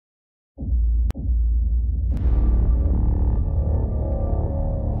What's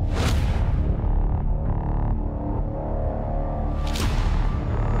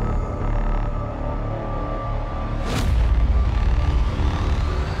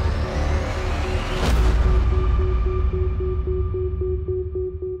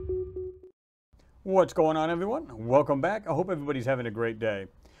going on, everyone? Welcome back. I hope everybody's having a great day.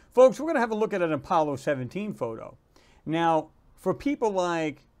 Folks, we're going to have a look at an Apollo 17 photo. Now, for people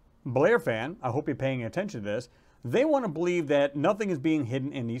like Blair fan, I hope you're paying attention to this, they want to believe that nothing is being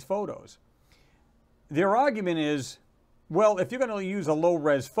hidden in these photos. Their argument is, well, if you're going to use a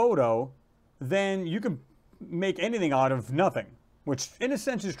low-res photo, then you can make anything out of nothing, which in a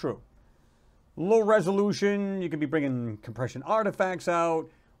sense is true. Low resolution, you could be bringing compression artifacts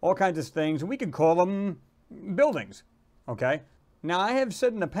out, all kinds of things, and we can call them buildings, okay? Now, I have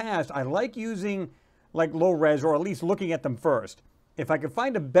said in the past, I like using like low res, or at least looking at them first. If I can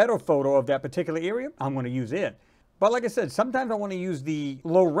find a better photo of that particular area, I'm going to use it. But like I said, sometimes I want to use the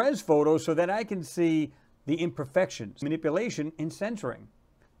low res photo so that I can see the imperfections, manipulation, and censoring.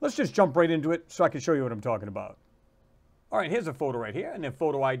 Let's just jump right into it so I can show you what I'm talking about. All right, here's a photo right here, and the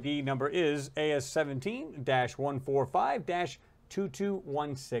photo ID number is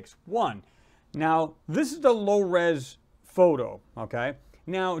AS17-145-22161. Now, this is the low-res photo, okay?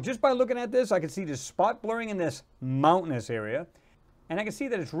 Now, just by looking at this, I can see this spot blurring in this mountainous area, and I can see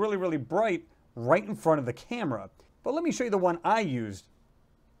that it's really, really bright right in front of the camera. But let me show you the one I used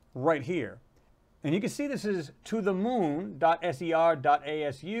right here. And you can see this is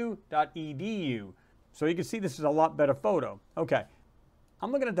tothemoon.ser.asu.edu. So you can see this is a lot better photo. Okay,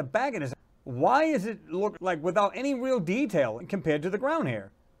 I'm looking at the back of this. Why does it look like without any real detail compared to the ground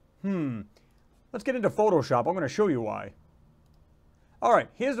here? Let's get into Photoshop. I'm going to show you why. All right,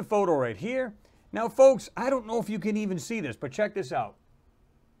 here's the photo right here. Now, folks, I don't know if you can even see this, but check this out.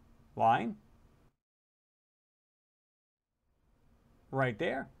 Line. Right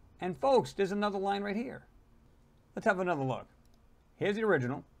there. And, folks, there's another line right here. Let's have another look. Here's the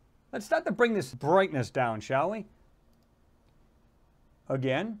original. Let's start to bring this brightness down, shall we?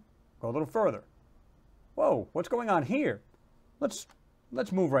 Again, go a little further. Whoa, what's going on here? Let's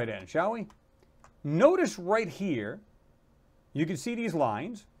move right in, shall we? Notice right here, you can see these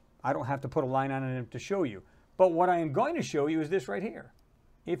lines. I don't have to put a line on it to show you. But what I am going to show you is this right here.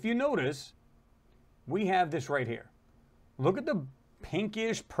 If you notice, we have this right here. Look at the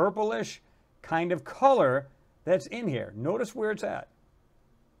pinkish, purplish kind of color that's in here. Notice where it's at.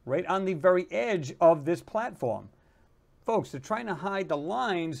 Right on the very edge of this platform. Folks, they're trying to hide the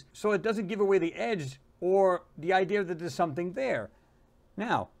lines so it doesn't give away the edge or the idea that there's something there.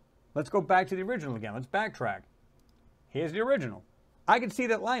 Now, let's go back to the original again. Let's backtrack. Here's the original. I can see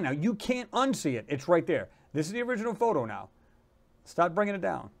that line now. You can't unsee it. It's right there. This is the original photo now. Start bringing it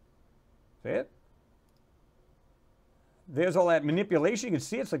down. See it? There's all that manipulation. You can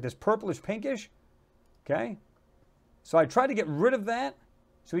see it's like this purplish pinkish. Okay? So I tried to get rid of that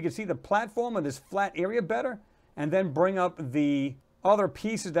so we can see the platform of this flat area better, and then bring up the other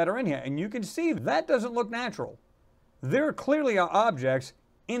pieces that are in here. And you can see that doesn't look natural. There clearly are objects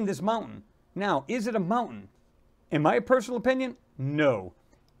in this mountain. Now, is it a mountain? In my personal opinion, no.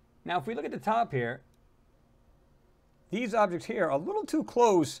 Now, if we look at the top here, these objects here are a little too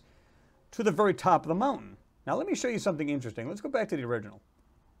close to the very top of the mountain. Now, let me show you something interesting. Let's go back to the original.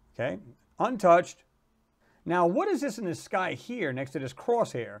 Okay, untouched. Now, what is this in the sky here next to this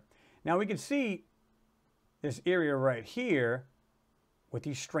crosshair? Now, we can see this area right here with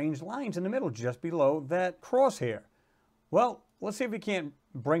these strange lines in the middle just below that crosshair. Well, let's see if we can't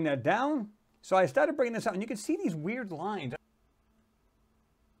bring that down. So I started bringing this out, and you can see these weird lines.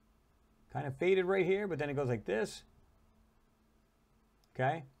 Kind of faded right here, but then it goes like this.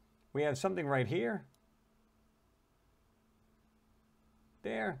 Okay, we have something right here.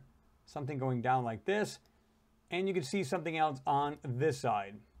 There, something going down like this. And you can see something else on this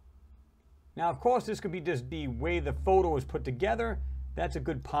side. Now, of course, this could be just the way the photo is put together. That's a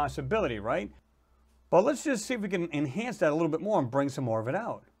good possibility, right? But let's just see if we can enhance that a little bit more and bring some more of it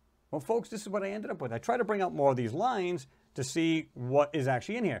out. Well, folks, this is what I ended up with. I tried to bring out more of these lines to see what is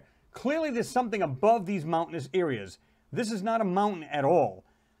actually in here. Clearly, there's something above these mountainous areas. This is not a mountain at all.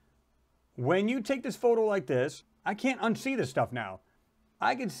 When you take this photo like this, I can't unsee this stuff now.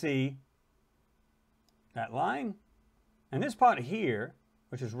 I can see that line, and this part here,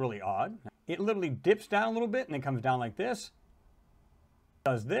 which is really odd, it literally dips down a little bit and it comes down like this,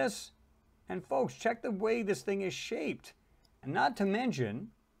 does this, and folks, check the way this thing is shaped. And not to mention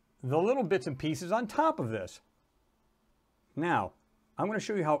the little bits and pieces on top of this. Now, I'm going to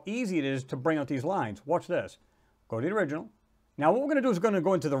show you how easy it is to bring out these lines. Watch this. Go to the original. Now what we're going to do is we're going to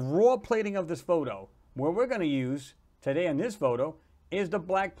go into the raw plating of this photo. What we're going to use today on this photo is the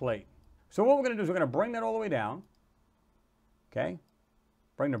black plate. So what we're going to do is we're going to bring that all the way down. Okay?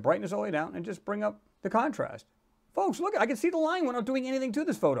 Bring the brightness all the way down and just bring up the contrast. Folks, look, I can see the line without doing anything to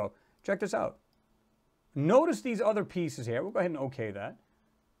this photo. Check this out. Notice these other pieces here. We'll go ahead and okay that.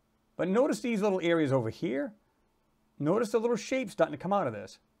 But notice these little areas over here. Notice the little shapes starting to come out of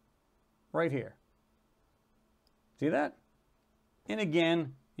this. Right here. See that? And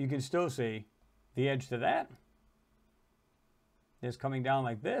again, you can still see the edge to that. It's coming down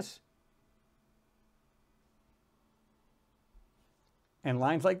like this. And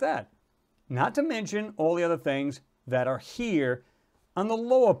lines like that. Not to mention all the other things that are here on the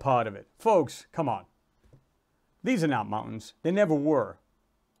lower part of it. Folks, come on. These are not mountains. They never were.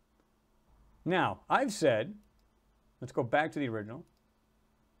 Now, I've said, let's go back to the original.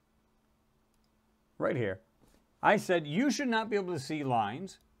 Right here. I said you should not be able to see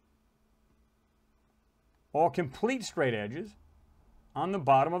lines or complete straight edges on the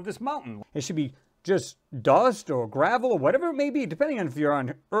bottom of this mountain. It should be just dust or gravel or whatever it may be, depending on if you're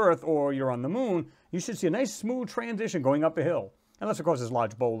on Earth or you're on the moon. You should see a nice smooth transition going up a hill. Unless, of course, there's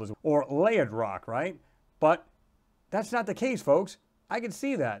large boulders or layered rock, right? But that's not the case, folks. I can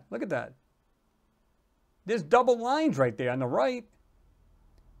see that. Look at that. There's double lines right there on the right.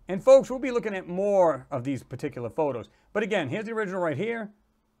 And folks, we'll be looking at more of these particular photos. But again, here's the original right here.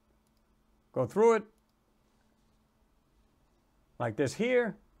 Go through it. Like this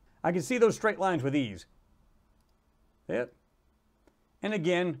here. I can see those straight lines with ease. Yep. And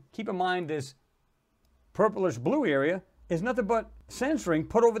again, keep in mind this purplish blue area is nothing but censoring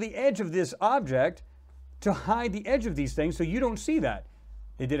put over the edge of this object to hide the edge of these things so you don't see that.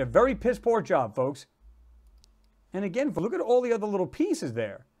 They did a very piss poor job, folks. And again, look at all the other little pieces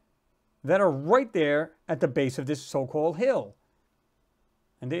there that are right there at the base of this so-called hill.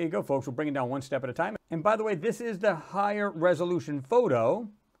 And there you go, folks. We're bringing down one step at a time. And by the way, this is the higher resolution photo,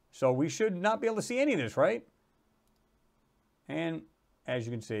 so we should not be able to see any of this, right? And as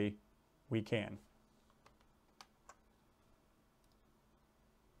you can see, we can.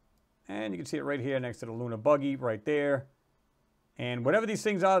 And you can see it right here next to the lunar buggy right there. And whatever these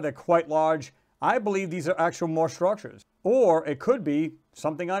things are, they're quite large. I believe these are actual more structures. Or it could be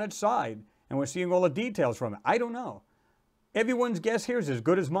something on its side, and we're seeing all the details from it. I don't know. Everyone's guess here is as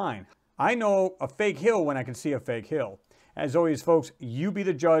good as mine. I know a fake hill when I can see a fake hill. As always, folks, you be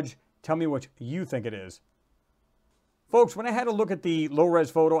the judge. Tell me what you think it is. Folks, when I had a look at the low-res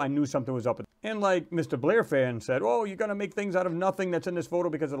photo, I knew something was up. And like Mr. Blair fan said, oh, you're going to make things out of nothing that's in this photo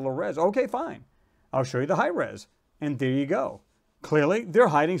because of the low-res. Okay, fine. I'll show you the high-res. And there you go. Clearly, they're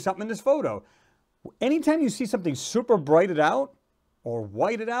hiding something in this photo. Anytime you see something super brighted out or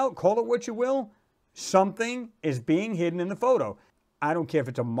whited out, call it what you will, something is being hidden in the photo. I don't care if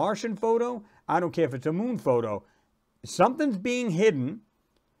it's a Martian photo. I don't care if it's a moon photo. Something's being hidden.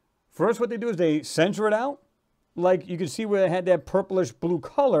 First, what they do is they censor it out. Like you can see where it had that purplish blue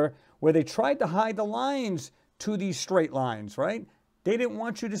color where they tried to hide the lines to these straight lines, right? They didn't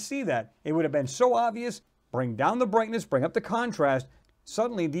want you to see that. It would have been so obvious. Bring down the brightness, bring up the contrast.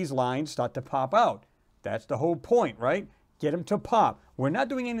 Suddenly these lines start to pop out. That's the whole point, right? Get them to pop. We're not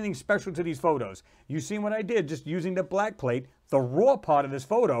doing anything special to these photos. You've seen what I did just using the black plate, the raw part of this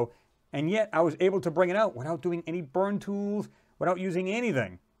photo, and yet I was able to bring it out without doing any burn tools, without using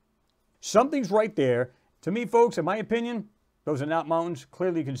anything. Something's right there. To me, folks, in my opinion, those are not mountains.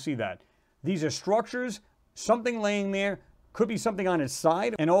 Clearly you can see that. These are structures, something laying there, could be something on its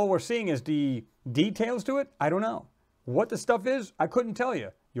side, and all we're seeing is the details to it. I don't know. What the stuff is, I couldn't tell you.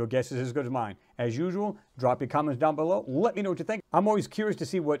 Your guess is as good as mine. As usual, drop your comments down below. Let me know what you think. I'm always curious to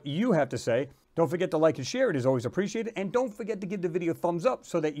see what you have to say. Don't forget to like and share. It is always appreciated. And don't forget to give the video a thumbs up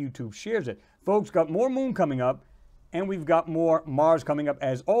so that YouTube shares it. Folks, got more moon coming up, and we've got more Mars coming up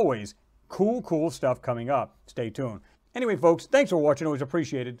as always. Cool, cool stuff coming up. Stay tuned. Anyway, folks, thanks for watching. Always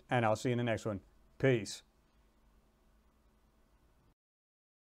appreciated, and I'll see you in the next one. Peace.